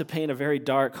out not to paint a very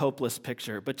dark, hopeless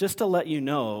picture, but just to let you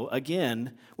know,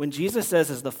 again, when Jesus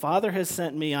says, as the Father has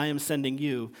sent me, I am sending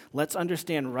you, let's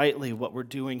understand rightly what we're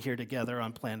doing here together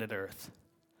on planet Earth.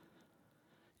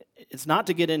 It's not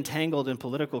to get entangled in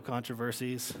political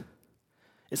controversies.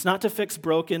 It's not to fix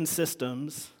broken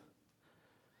systems.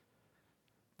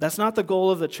 That's not the goal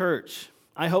of the church.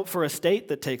 I hope for a state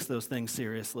that takes those things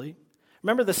seriously.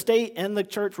 Remember, the state and the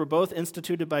church were both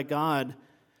instituted by God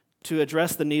to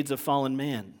address the needs of fallen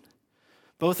man.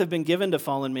 Both have been given to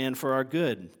fallen man for our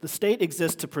good. The state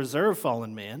exists to preserve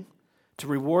fallen man, to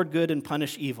reward good and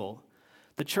punish evil.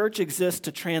 The church exists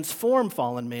to transform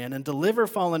fallen man and deliver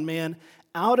fallen man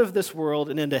out of this world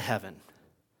and into heaven.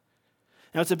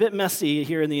 Now, it's a bit messy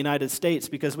here in the United States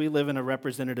because we live in a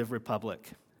representative republic.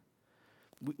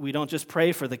 We don't just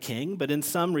pray for the king, but in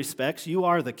some respects, you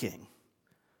are the king.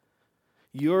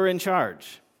 You're in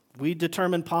charge. We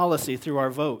determine policy through our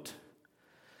vote.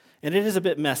 And it is a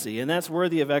bit messy, and that's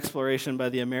worthy of exploration by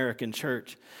the American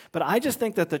church. But I just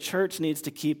think that the church needs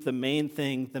to keep the main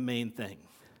thing the main thing.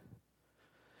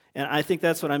 And I think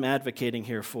that's what I'm advocating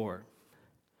here for.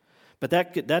 But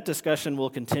that discussion will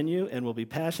continue and will be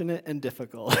passionate and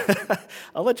difficult.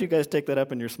 I'll let you guys take that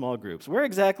up in your small groups. Where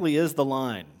exactly is the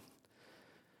line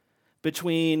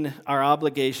between our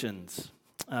obligations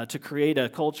to create a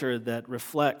culture that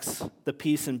reflects the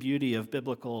peace and beauty of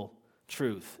biblical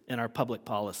truth in our public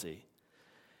policy,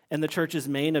 and the church's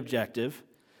main objective,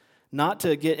 not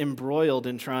to get embroiled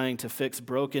in trying to fix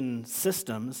broken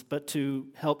systems, but to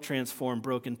help transform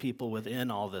broken people within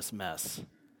all this mess?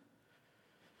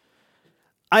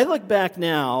 I look back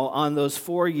now on those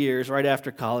 4 years right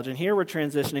after college, and here we're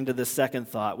transitioning to the second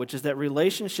thought, which is that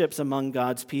relationships among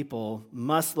God's people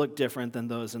must look different than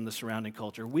those in the surrounding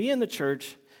culture. We in the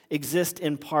church exist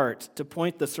in part to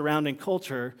point the surrounding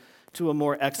culture to a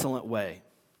more excellent way.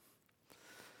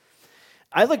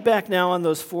 I look back now on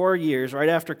those 4 years right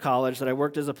after college that I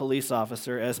worked as a police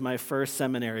officer as my first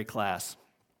seminary class.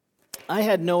 I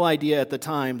had no idea at the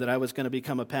time that I was going to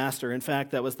become a pastor. In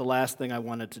fact, that was the last thing I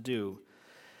wanted to do.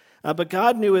 But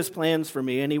God knew his plans for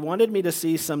me, and he wanted me to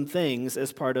see some things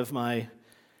as part of my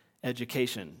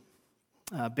education.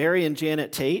 Barry and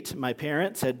Janet Tate, my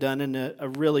parents, had done a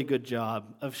really good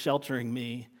job of sheltering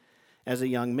me as a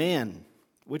young man,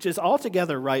 which is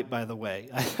altogether right, by the way.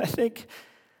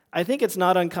 I think it's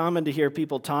not uncommon to hear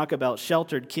people talk about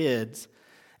sheltered kids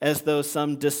as though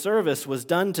some disservice was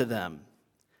done to them.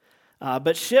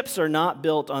 But ships are not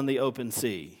built on the open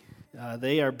sea.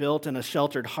 They are built in a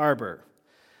sheltered harbor.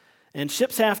 And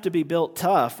ships have to be built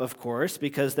tough, of course,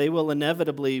 because they will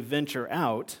inevitably venture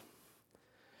out.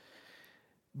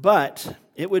 But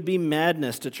it would be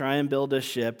madness to try and build a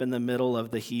ship in the middle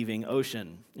of the heaving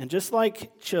ocean. And just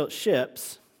like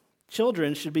ships,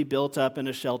 children should be built up in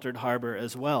a sheltered harbor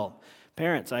as well.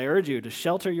 Parents, I urge you to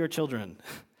shelter your children.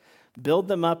 Build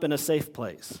them up in a safe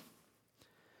place.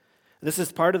 This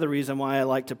is part of the reason why I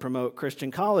like to promote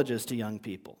Christian colleges to young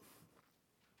people.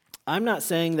 I'm not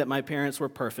saying that my parents were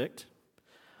perfect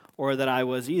or that I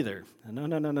was either.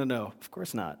 No, of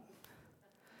course not.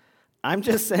 I'm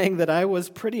just saying that I was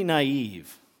pretty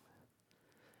naive,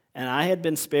 and I had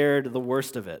been spared the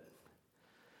worst of it.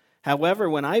 However,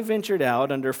 when I ventured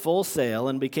out under full sail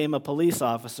and became a police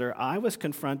officer, I was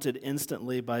confronted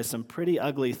instantly by some pretty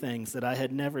ugly things that I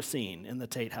had never seen in the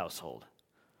Tate household.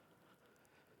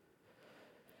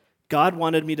 God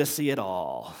wanted me to see it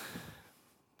all.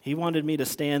 He wanted me to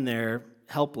stand there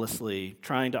helplessly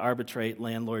trying to arbitrate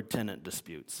landlord-tenant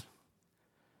disputes.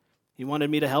 He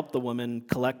wanted me to help the woman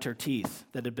collect her teeth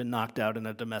that had been knocked out in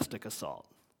a domestic assault.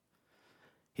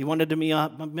 He wanted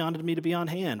me to be on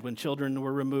hand when children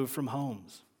were removed from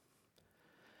homes.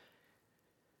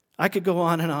 I could go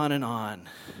on and on and on.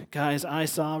 Guys, I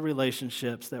saw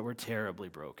relationships that were terribly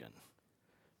broken.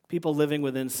 People living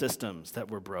within systems that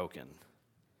were broken.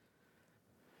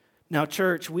 Now,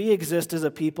 church, we exist as a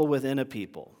people within a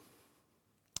people.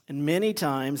 And many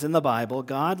times in the Bible,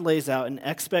 God lays out in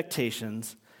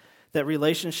expectations that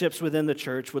relationships within the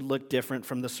church would look different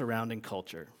from the surrounding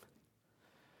culture.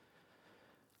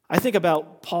 I think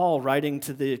about Paul writing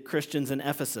to the Christians in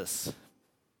Ephesus.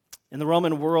 In the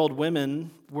Roman world,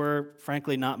 women were,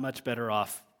 frankly, not much better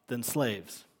off than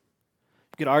slaves.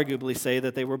 You could arguably say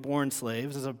that they were born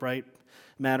slaves as a bright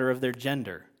matter of their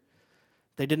gender.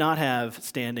 They did not have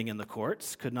standing in the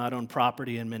courts, could not own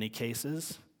property in many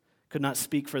cases, could not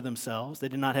speak for themselves. They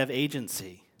did not have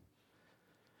agency.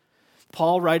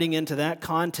 Paul, writing into that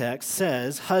context,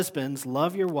 says, "Husbands,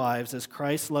 love your wives as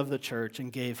Christ loved the church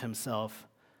and gave himself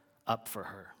up for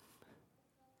her."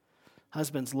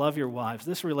 Husbands, love your wives.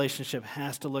 This relationship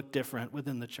has to look different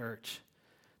within the church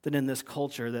than in this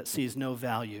culture that sees no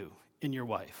value in your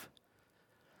wife.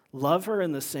 Love her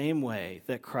in the same way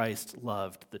that Christ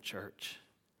loved the church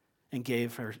and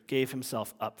gave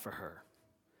himself up for her.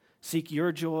 Seek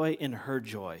your joy in her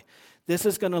joy. This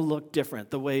is going to look different.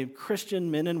 The way Christian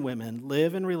men and women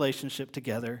live in relationship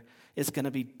together is going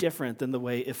to be different than the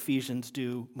way Ephesians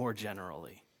do more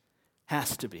generally.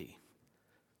 Has to be.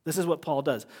 This is what Paul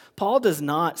does. Paul does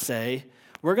not say,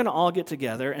 we're going to all get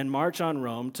together and march on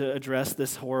Rome to address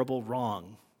this horrible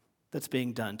wrong that's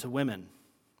being done to women.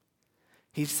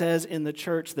 He says in the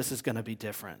church, this is going to be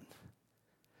different.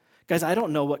 Guys, I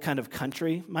don't know what kind of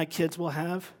country my kids will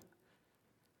have,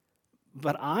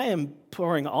 but I am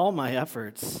pouring all my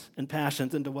efforts and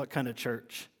passions into what kind of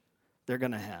church they're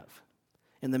going to have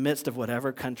in the midst of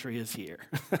whatever country is here.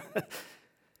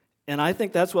 And I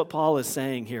think that's what Paul is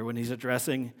saying here when he's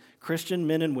addressing Christian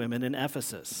men and women in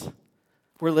Ephesus.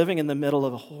 We're living in the middle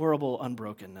of a horrible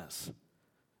unbrokenness,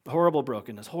 horrible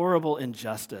brokenness, horrible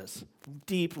injustice,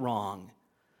 deep wrong.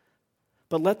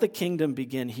 But let the kingdom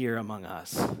begin here among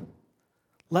us.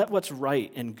 Let what's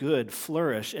right and good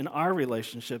flourish in our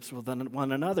relationships with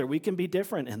one another. We can be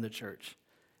different in the church,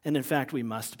 and in fact, we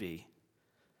must be.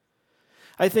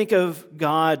 I think of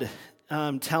God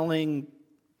telling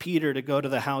Peter to go to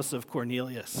the house of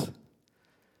Cornelius.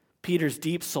 Peter's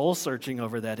deep soul searching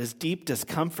over that, his deep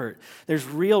discomfort. There's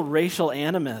real racial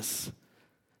animus.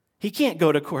 He can't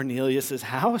go to Cornelius'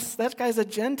 house. That guy's a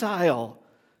Gentile.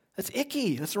 That's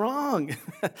icky. That's wrong.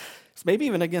 It's maybe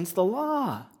even against the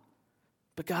law.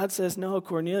 But God says, no,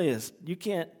 Cornelius,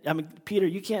 Peter,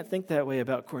 you can't think that way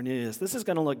about Cornelius. This is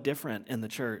going to look different in the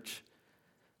church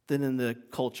than in the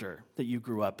culture that you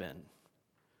grew up in.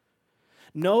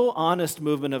 No honest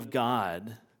movement of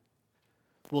God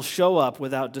will show up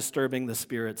without disturbing the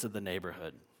spirits of the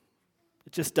neighborhood.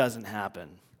 It just doesn't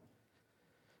happen.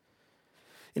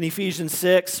 In Ephesians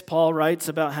 6, Paul writes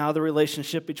about how the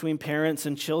relationship between parents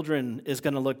and children is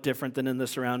going to look different than in the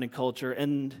surrounding culture.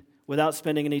 And without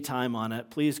spending any time on it,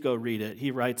 please go read it.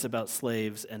 He writes about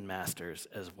slaves and masters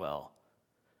as well.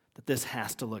 That this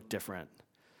has to look different.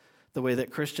 The way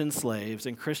that Christian slaves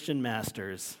and Christian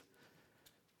masters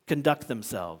conduct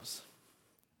themselves.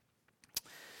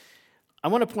 I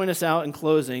want to point us out in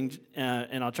closing,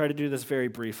 and I'll try to do this very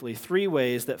briefly, 3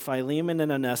 ways that Philemon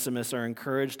and Onesimus are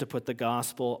encouraged to put the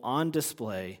gospel on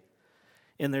display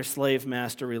in their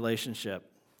slave-master relationship,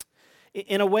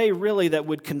 in a way really that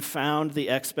would confound the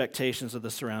expectations of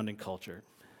the surrounding culture.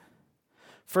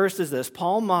 First is this: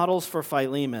 Paul models for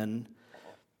Philemon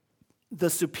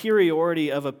the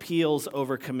superiority of appeals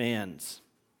over commands.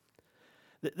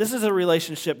 This is a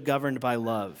relationship governed by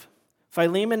love.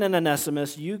 Philemon and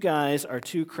Onesimus, you guys are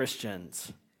 2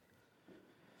 Christians.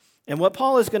 And what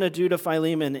Paul is going to do to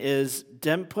Philemon is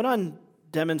put on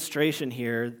demonstration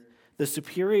here the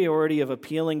superiority of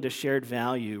appealing to shared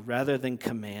value rather than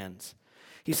commands.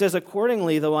 He says,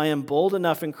 accordingly, though I am bold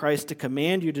enough in Christ to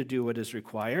command you to do what is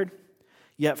required,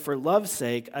 yet for love's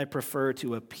sake I prefer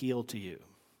to appeal to you.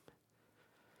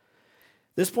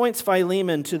 This points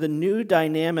Philemon to the new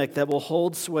dynamic that will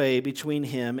hold sway between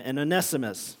him and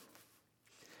Onesimus.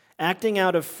 Acting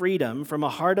out of freedom from a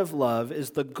heart of love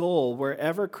is the goal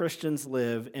wherever Christians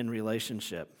live in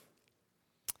relationship.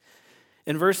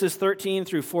 In verses 13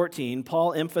 through 14,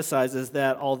 Paul emphasizes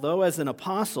that although as an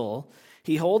apostle,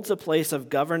 he holds a place of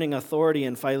governing authority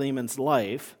in Philemon's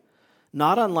life,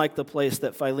 not unlike the place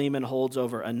that Philemon holds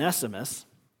over Onesimus,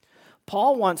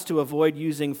 Paul wants to avoid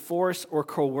using force or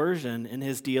coercion in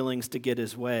his dealings to get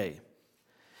his way.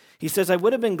 He says, I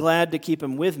would have been glad to keep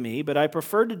him with me, but I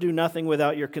preferred to do nothing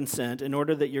without your consent in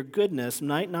order that your goodness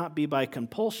might not be by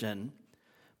compulsion,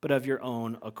 but of your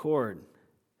own accord.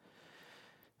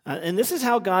 And this is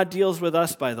how God deals with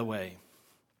us, by the way.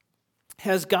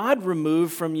 Has God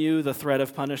removed from you the threat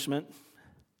of punishment?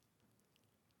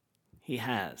 He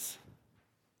has.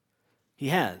 He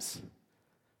has.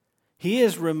 He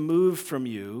has removed from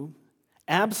you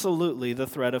absolutely the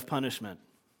threat of punishment.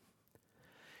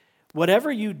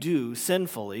 Whatever you do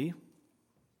sinfully,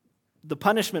 the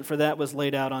punishment for that was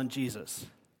laid out on Jesus.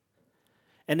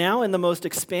 And now in the most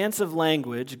expansive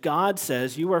language, God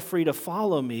says, you are free to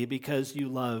follow me because you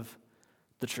love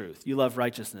the truth. You love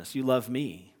righteousness. You love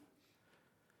me.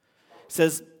 It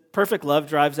says perfect love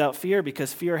drives out fear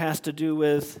because fear has to do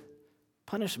with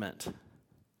punishment.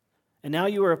 And now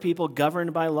you are a people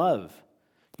governed by love.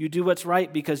 You do what's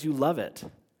right because you love it.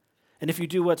 And if you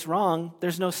do what's wrong,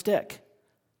 there's no stick.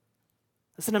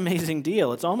 That's an amazing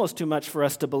deal. It's almost too much for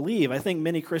us to believe. I think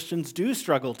many Christians do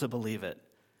struggle to believe it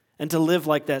and to live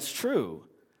like that's true.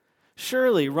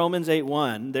 Surely, Romans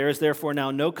 8:1, there is therefore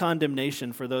now no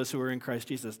condemnation for those who are in Christ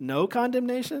Jesus. No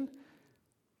condemnation?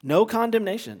 No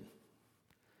condemnation.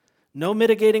 No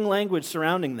mitigating language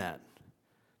surrounding that.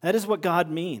 That is what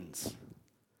God means.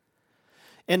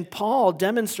 And Paul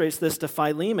demonstrates this to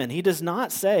Philemon. He does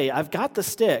not say, I've got the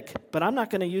stick, but I'm not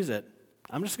going to use it.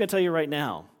 I'm just going to tell you right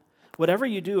now, whatever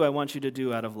you do, I want you to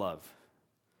do out of love.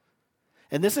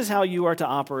 And this is how you are to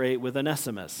operate with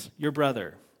Onesimus, your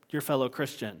brother, your fellow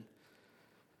Christian.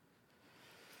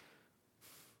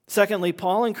 Secondly,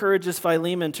 Paul encourages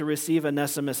Philemon to receive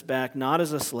Onesimus back not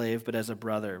as a slave, but as a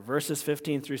brother. Verses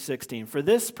 15 through 16. For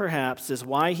this, perhaps, is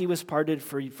why he was parted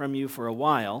from you for a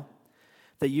while,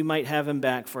 that you might have him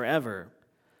back forever,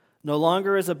 no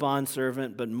longer as a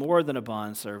bondservant, but more than a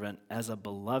bondservant, as a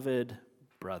beloved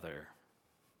brother.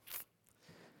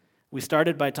 We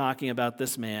started by talking about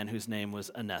this man whose name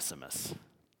was Onesimus.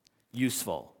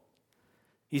 Useful.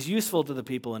 He's useful to the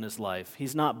people in his life.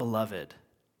 He's not beloved.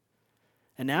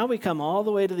 And now we come all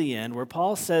the way to the end where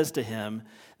Paul says to him,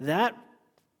 that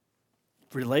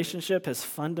relationship has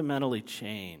fundamentally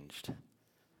changed.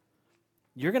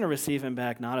 You're going to receive him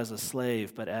back not as a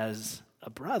slave, but as a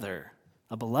brother,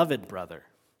 a beloved brother.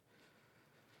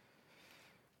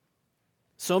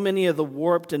 So many of the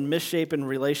warped and misshapen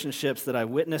relationships that I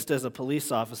witnessed as a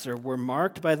police officer were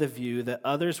marked by the view that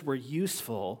others were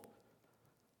useful,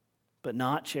 but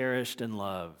not cherished and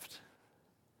loved.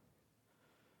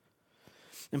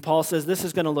 And Paul says this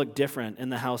is going to look different in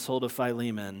the household of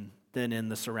Philemon than in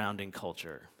the surrounding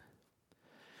culture.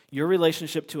 Your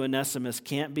relationship to Onesimus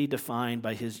can't be defined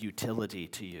by his utility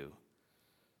to you.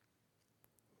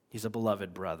 He's a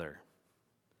beloved brother.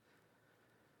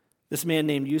 This man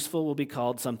named Useful will be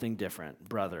called something different,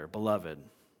 brother, beloved.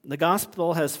 The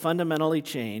gospel has fundamentally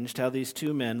changed how these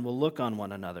two men will look on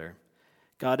one another.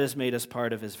 God has made us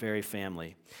part of his very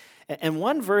family. And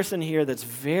one verse in here that's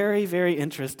very, very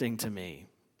interesting to me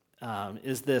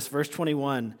is this, verse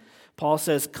 21. Paul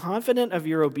says, confident of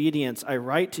your obedience, I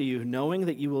write to you, knowing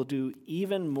that you will do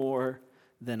even more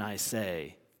than I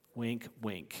say. Wink,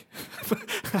 wink.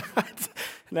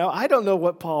 Now, I don't know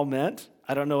what Paul meant.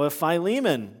 I don't know if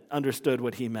Philemon understood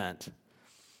what he meant.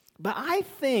 But I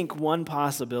think one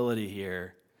possibility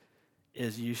here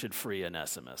is you should free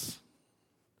Onesimus.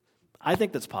 I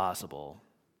think that's possible.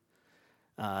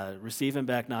 Receive him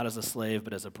back not as a slave,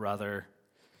 but as a brother.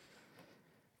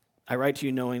 I write to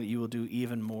you knowing that you will do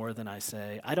even more than I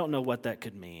say. I don't know what that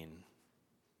could mean.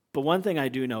 But one thing I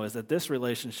do know is that this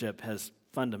relationship has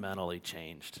fundamentally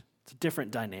changed. It's a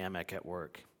different dynamic at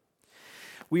work.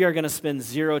 We are going to spend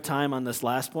zero time on this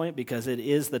last point because it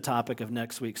is the topic of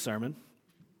next week's sermon.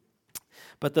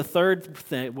 But the third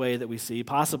way that we see,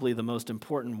 possibly the most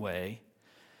important way,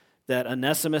 that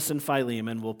Onesimus and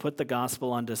Philemon will put the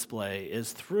gospel on display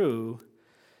is through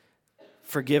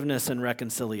forgiveness and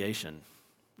reconciliation.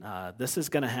 This is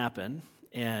going to happen,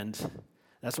 and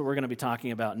that's what we're going to be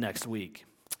talking about next week.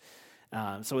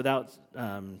 So without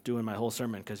doing my whole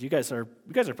sermon, because you guys are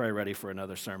probably ready for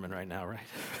another sermon right now, right?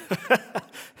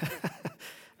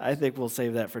 I think we'll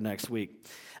save that for next week.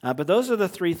 But those are the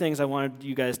three things I wanted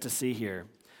you guys to see here.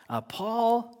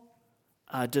 Paul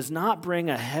does not bring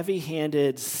a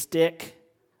heavy-handed stick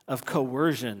of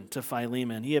coercion to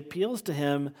Philemon. He appeals to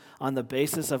him on the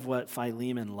basis of what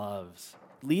Philemon loves,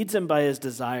 leads him by his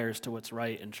desires to what's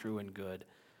right and true and good.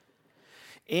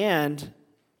 And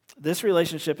this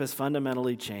relationship has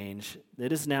fundamentally changed.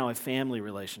 It is now a family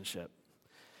relationship,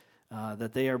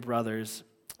 that they are brothers,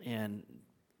 and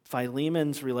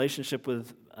Philemon's relationship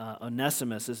with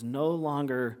Onesimus is no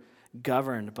longer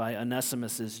governed by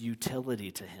Onesimus's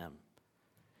utility to him.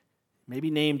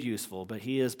 Maybe named useful, but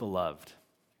he is beloved,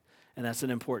 and that's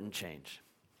an important change.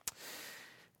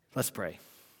 Let's pray.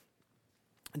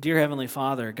 Dear Heavenly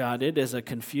Father, God, it is a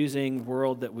confusing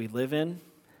world that we live in.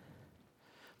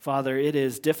 Father, it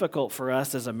is difficult for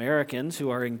us as Americans who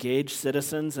are engaged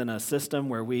citizens in a system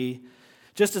where we,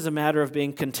 just as a matter of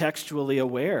being contextually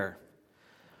aware,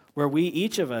 where we,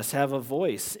 each of us, have a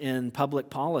voice in public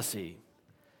policy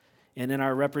and in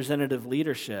our representative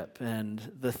leadership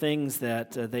and the things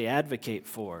that they advocate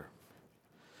for.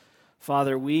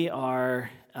 Father, we are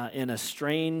in a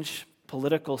strange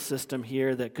political system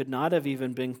here that could not have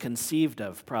even been conceived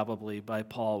of, probably, by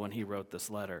Paul when he wrote this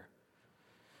letter.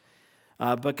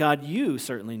 But God, you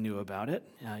certainly knew about it.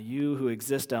 You who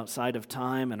exist outside of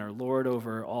time and are Lord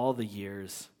over all the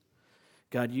years.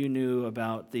 God, you knew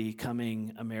about the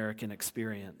coming American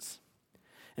experience.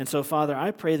 And so, Father,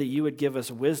 I pray that you would give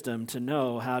us wisdom to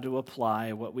know how to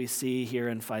apply what we see here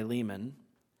in Philemon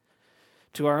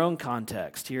to our own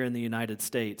context here in the United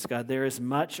States. God, there is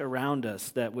much around us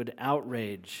that would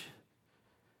outrage,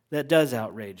 that does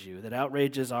outrage you, that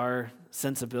outrages our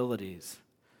sensibilities.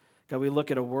 God, we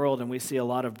look at a world and we see a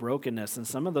lot of brokenness, and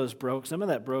some of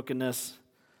that brokenness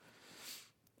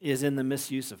is in the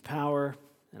misuse of power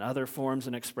and other forms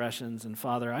and expressions. And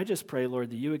Father, I just pray, Lord,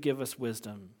 that you would give us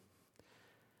wisdom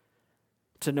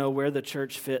to know where the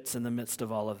church fits in the midst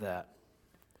of all of that.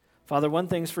 Father, one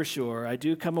thing's for sure, I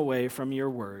do come away from your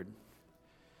word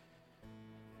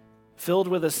filled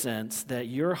with a sense that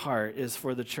your heart is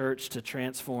for the church to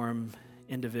transform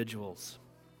individuals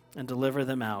and deliver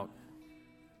them out.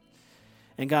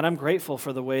 And God, I'm grateful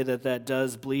for the way that that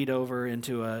does bleed over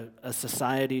into a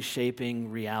society-shaping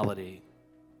reality.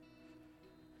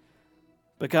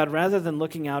 But God, rather than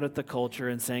looking out at the culture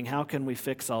and saying, how can we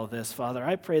fix all this, Father,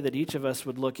 I pray that each of us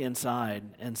would look inside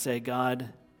and say,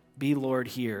 God, be Lord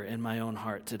here in my own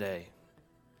heart today.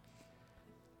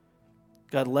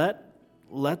 God,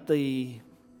 let the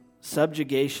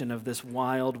subjugation of this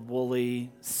wild,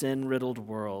 woolly, sin-riddled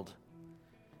world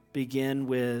begin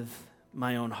with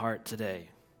my own heart today.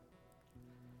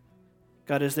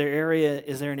 God, is there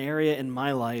an area in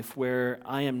my life where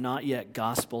I am not yet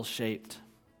gospel-shaped,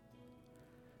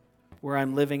 where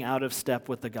I'm living out of step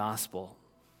with the gospel?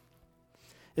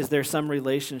 Is there some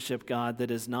relationship, God,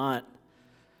 that is not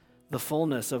the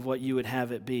fullness of what you would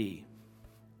have it be?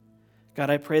 God,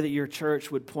 I pray that your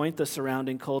church would point the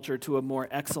surrounding culture to a more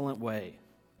excellent way.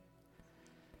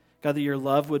 God, that your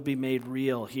love would be made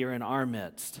real here in our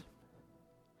midst.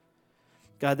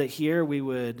 God, that here we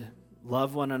would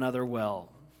love one another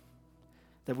well,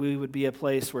 that we would be a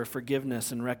place where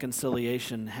forgiveness and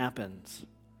reconciliation happens,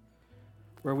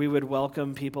 where we would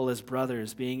welcome people as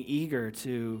brothers, being eager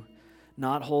to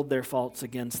not hold their faults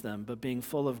against them, but being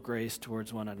full of grace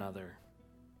towards one another.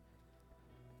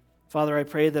 Father, I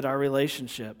pray that our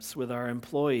relationships with our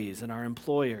employees and our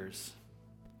employers,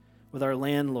 with our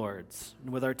landlords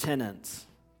and with our tenants,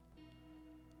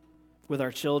 with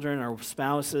our children, our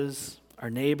spouses, our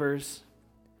neighbors,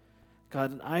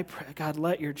 God, I pray, God,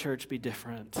 let your church be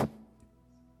different.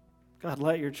 God,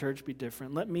 let your church be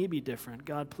different. Let me be different.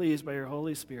 God, please, by your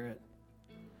Holy Spirit,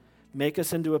 make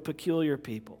us into a peculiar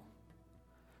people,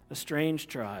 a strange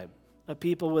tribe, a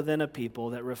people within a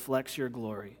people that reflects your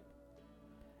glory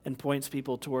and points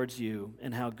people towards you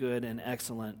and how good and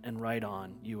excellent and right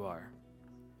on you are.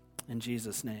 In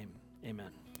Jesus' name,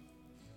 amen.